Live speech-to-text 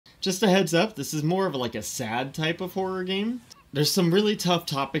Just a heads up, this is more of like a sad type of horror game. There's some really tough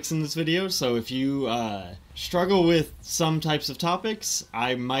topics in this video, so if you struggle with some types of topics,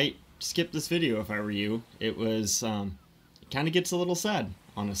 I might skip this video if I were you. It was, it kind of gets a little sad,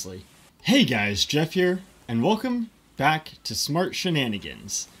 honestly. Hey guys, Jeff here, and welcome back to Smart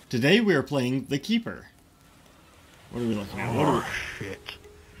Shenanigans. Today we are playing The Keeper. What are we looking at? Oh shit.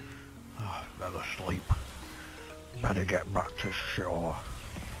 Oh, better sleep. Better get back to shore.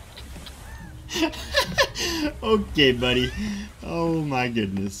 Okay, buddy. Oh my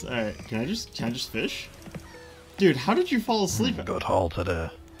goodness. Alright, can I just fish? Dude, how did you fall asleep? Good haul today.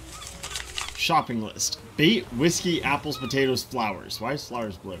 Shopping list. Bait, whiskey, apples, potatoes, flowers. Why is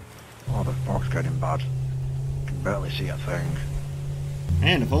flowers blue? Oh, the fog's getting bad. Can barely see a thing.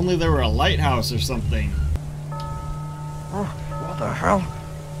 Man, if only there were a lighthouse or something. Oh, what the hell?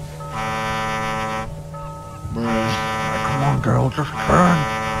 Bruh. Come on, girl, just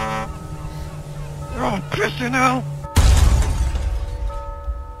turn. Oh, pissing hell!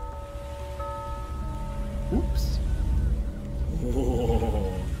 Oops.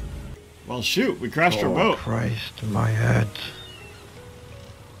 Whoa. Well, shoot, we crashed our boat. Christ, my head.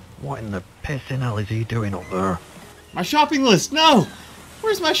 What in the pissing hell is he doing up there? My shopping list, no!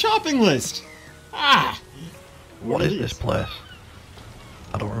 Where's my shopping list? Ah! What is this place?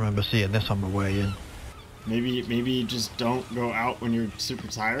 I don't remember seeing this on my way in. Maybe just don't go out when you're super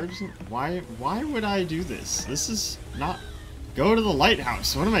tired. Why would I do this? This is not... Go to the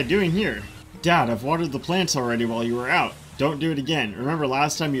lighthouse. What am I doing here? Dad, I've watered the plants already while you were out. Don't do it again. Remember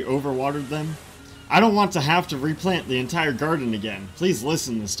last time you overwatered them? I don't want to have to replant the entire garden again. Please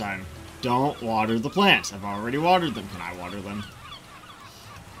listen this time. Don't water the plants. I've already watered them. Can I water them?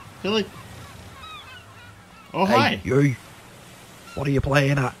 I feel like... Oh, hey, hi. You. What are you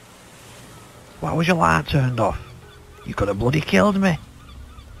playing at? Why was your light turned off? You could have bloody killed me.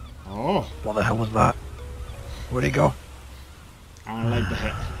 Oh. What the hell was that? Where'd he go? I like the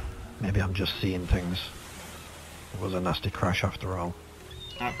hit. Maybe I'm just seeing things. It was a nasty crash after all.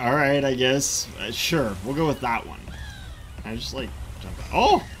 Alright, I guess. Sure, we'll go with that one. I just like jump out.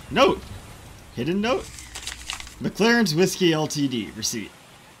 Oh! Note! Hidden note? McLaren's Whiskey Ltd. Receipt.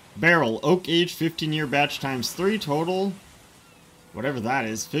 Barrel, oak aged 15-year batch times 3 total. Whatever that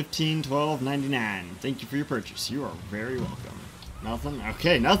is, $15.12.99. Thank you for your purchase. You are very welcome. Nothing?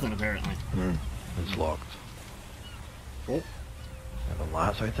 Okay, nothing apparently. It's locked. Oh. Have the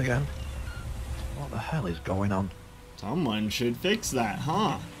lights out again? What the hell is going on? Someone should fix that,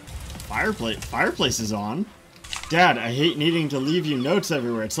 huh? Fireplace is on. Dad, I hate needing to leave you notes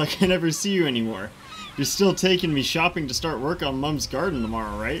everywhere. It's like I never see you anymore. You're still taking me shopping to start work on Mom's garden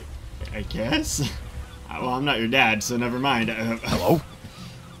tomorrow, right? I guess? Well, I'm not your dad, so never mind. Hello?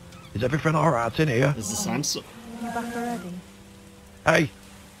 Is everything alright in here? Is the sun so... You back already? Hey!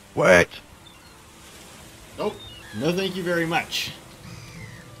 Wait! Nope. No thank you very much.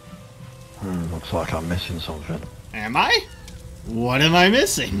 Looks like I'm missing something. Am I? What am I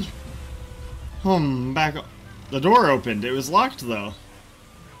missing? Back up. The door opened. It was locked, though.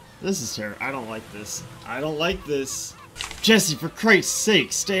 This is terrible. I don't like this. I don't like this. Jesse, for Christ's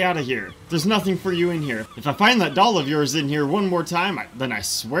sake, stay out of here. There's nothing for you in here. If I find that doll of yours in here one more time, then I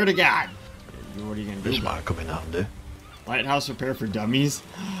swear to God. What are you gonna do? This might come in handy. Lighthouse repair for dummies?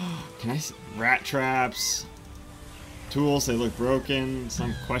 Can I see? Rat traps. Tools, they look broken.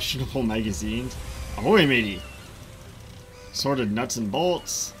 Some questionable magazines. Ahoy, matey. Sorted nuts and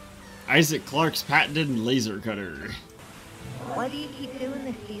bolts. Isaac Clarke's patented laser cutter. Why do you keep doing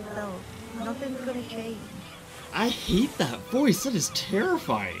this to yourself? Nothing's gonna change. I hate that voice. That is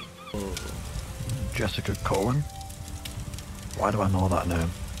terrifying. Oh. Jessica Cohen? Why do I know that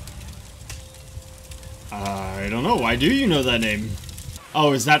name? I don't know. Why do you know that name?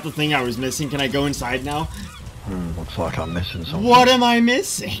 Oh, is that the thing I was missing? Can I go inside now? Looks like I'm missing something. What am I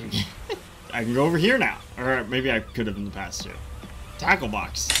missing? I can go over here now. Or maybe I could have in the past too. Tackle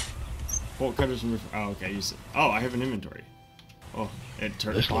box. Bolt cutters from... Oh, okay. Use it. Oh, I have an inventory. Oh, it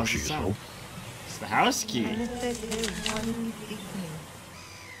turned This looks pauses sound. useful. It's the house key. And if they do, why didn't you speak to me?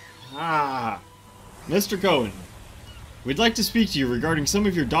 Ah. Mr. Cohen. We'd like to speak to you regarding some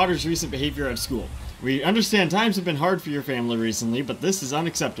of your daughter's recent behavior at school. We understand times have been hard for your family recently, but this is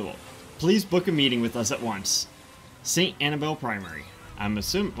unacceptable. Please book a meeting with us at once. St. Annabelle Primary. I'm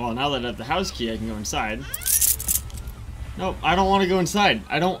assuming... Well, now that I have the house key, I can go inside. Nope, I don't want to go inside.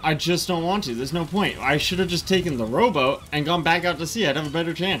 I just don't want to. There's no point. I should have just taken the rowboat and gone back out to sea. I'd have a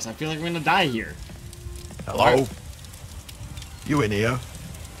better chance. I feel like I'm going to die here. Hello? You in here?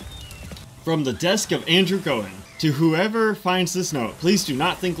 From the desk of Andrew Cohen. To whoever finds this note, please do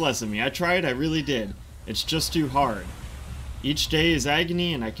not think less of me. I tried, I really did. It's just too hard. Each day is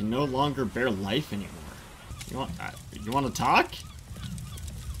agony, and I can no longer bear life anymore. You want to talk?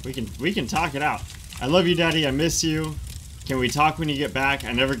 We can talk it out. I love you, Daddy. I miss you. Can we talk when you get back?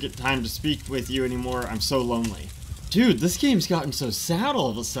 I never get time to speak with you anymore. I'm so lonely. Dude, this game's gotten so sad all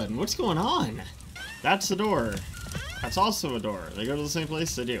of a sudden. What's going on? That's a door. That's also a door. They go to the same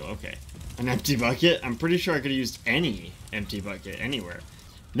place? They do. Okay. An empty bucket? I'm pretty sure I could have used any empty bucket anywhere.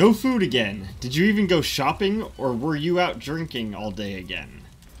 No food again. Did you even go shopping, or were you out drinking all day again?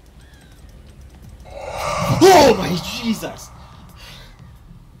 Oh my Jesus!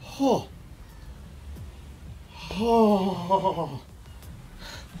 Oh. Oh.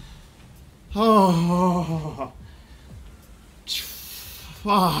 Oh.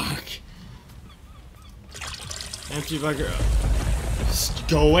 Fuck. Empty bucket. Just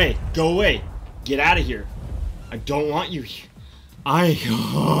go away. Go away. Get out of here. I don't want you here.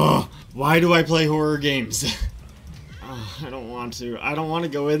 Why do I play horror games? I don't want to. I don't want to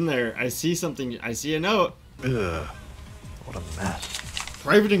go in there. I see something. I see a note. Ugh. What a mess.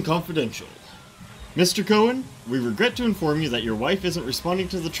 Private and confidential. Mr. Cohen, we regret to inform you that your wife isn't responding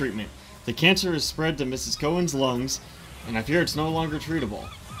to the treatment. The cancer has spread to Mrs. Cohen's lungs, and I fear it's no longer treatable.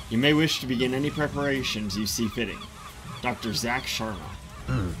 You may wish to begin any preparations you see fitting. Dr. Zach Sharma.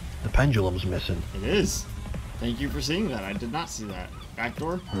 The pendulum's missing. It is. Thank you for seeing that. I did not see that. Back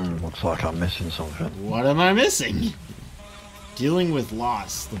door? Looks like I'm missing something. What am I missing? Dealing with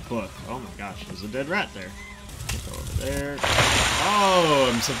Loss, the book. Oh my gosh, there's a dead rat there. Go over there.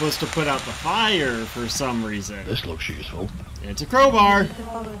 Oh, I'm supposed to put out the fire for some reason. This looks useful. It's a crowbar. To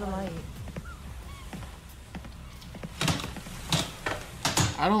follow the light.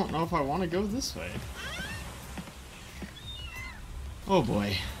 I don't know if I want to go this way. Oh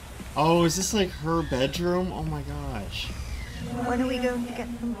boy. Oh, is this like her bedroom? Oh my gosh. When are we going to get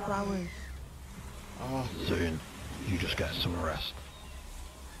some flowers? Soon. You just get some rest.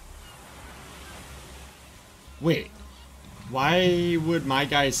 Wait. Why would my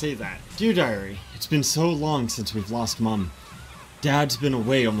guy say that? Dear Diary, it's been so long since we've lost Mom. Dad's been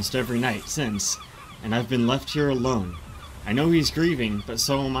away almost every night since, and I've been left here alone. I know he's grieving, but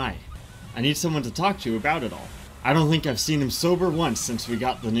so am I. I need someone to talk to about it all. I don't think I've seen him sober once since we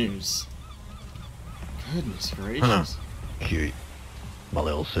got the news. Goodness gracious. Cute. My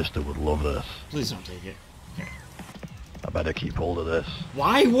little sister would love this. Please don't take it. Okay. I better keep hold of this.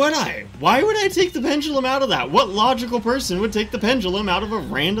 Why would I? Why would I take the pendulum out of that? What logical person would take the pendulum out of a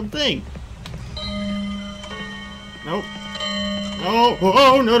random thing? Nope. No.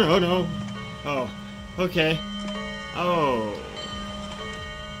 Oh, no, no, no. Oh, okay. Oh.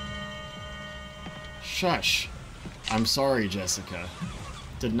 Shush. I'm sorry, Jessica.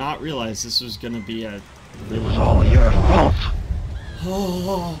 Did not realize this was gonna be a... It was all your fault.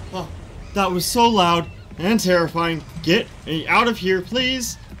 Oh, that was so loud and terrifying. Get me out of here,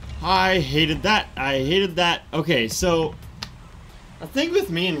 please. I hated that. I hated that. Okay, so the thing with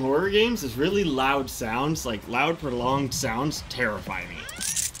me in horror games is really loud sounds, like loud, prolonged sounds, terrify me.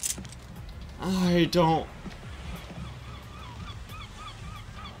 I don't...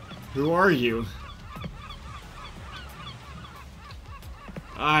 Who are you?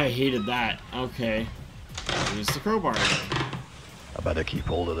 I hated that. Okay. Use the crowbar again. I better keep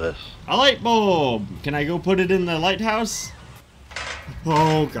hold of this. A light bulb! Can I go put it in the lighthouse?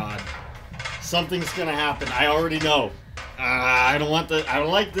 Oh god. Something's gonna happen. I already know. I don't want the... I don't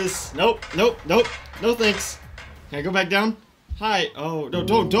like this. Nope, nope, nope. No thanks. Can I go back down? Hi. Oh, no,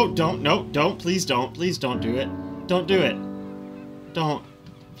 don't. No, don't. Please don't. Please don't do it. Don't do it. Don't.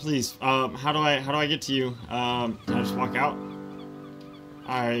 Please. How do I get to you? Can I just walk out?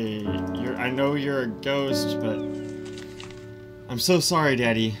 I know you're a ghost, but I'm so sorry,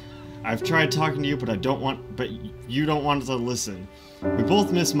 Daddy. I've tried talking to you, but you don't want to listen. We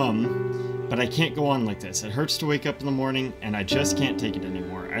both miss Mom, but I can't go on like this. It hurts to wake up in the morning, and I just can't take it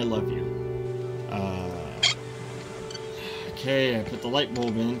anymore. I love you. Okay, I put the light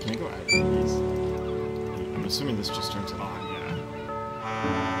bulb in. Can I go out, please? I'm assuming this just turns it on, yeah.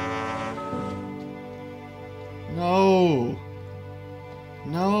 No!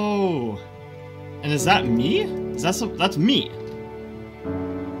 No! And is that me? Is that that's me?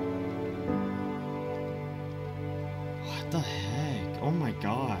 What the heck? Oh my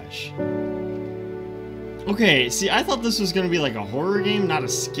gosh. Okay, see, I thought this was gonna be like a horror game, not a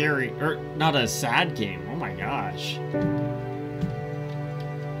scary, or not a sad game. Oh my gosh.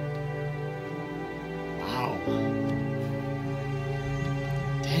 Wow.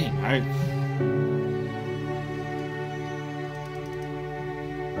 Dang,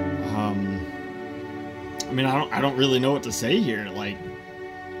 I mean, I don't really know what to say here. Like,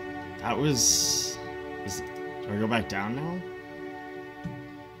 that was... do I go back down now?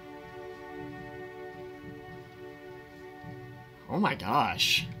 Oh my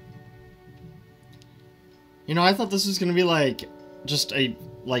gosh. You know, I thought this was gonna be like just a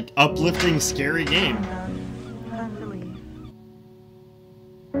like uplifting, scary game. Time to leave.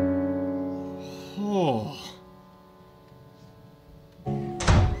 Oh.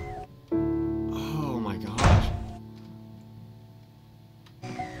 Oh my gosh.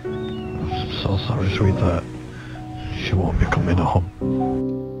 So sorry, sweetheart. She won't be coming home.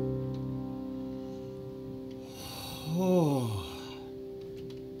 Oh.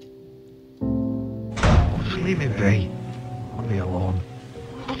 Just leave me be. I'll be alone.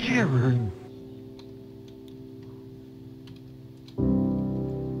 Go to your room.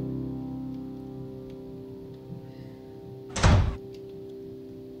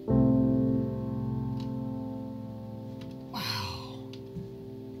 Wow.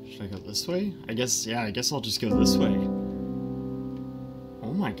 Should I go this way? I guess, yeah, I guess I'll just go this way.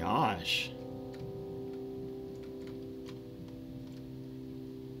 Oh my gosh.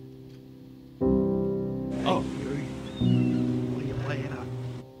 Oh. What are you playing at?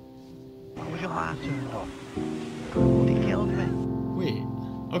 Why was your light turned off? Bloody killed me. Wait.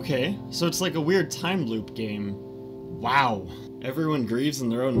 Okay, so it's like a weird time loop game. Wow. Everyone grieves in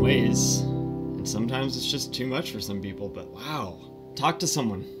their own ways. And sometimes it's just too much for some people, but wow. Talk to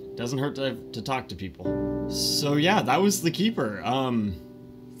someone. Doesn't hurt to talk to people. So yeah, that was The Keeper.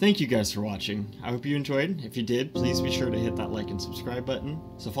 Thank you guys for watching. I hope you enjoyed. If you did, please be sure to hit that like and subscribe button.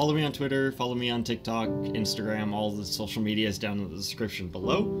 So follow me on Twitter, follow me on TikTok, Instagram, all the social media is down in the description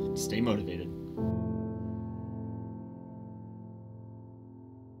below. Stay motivated.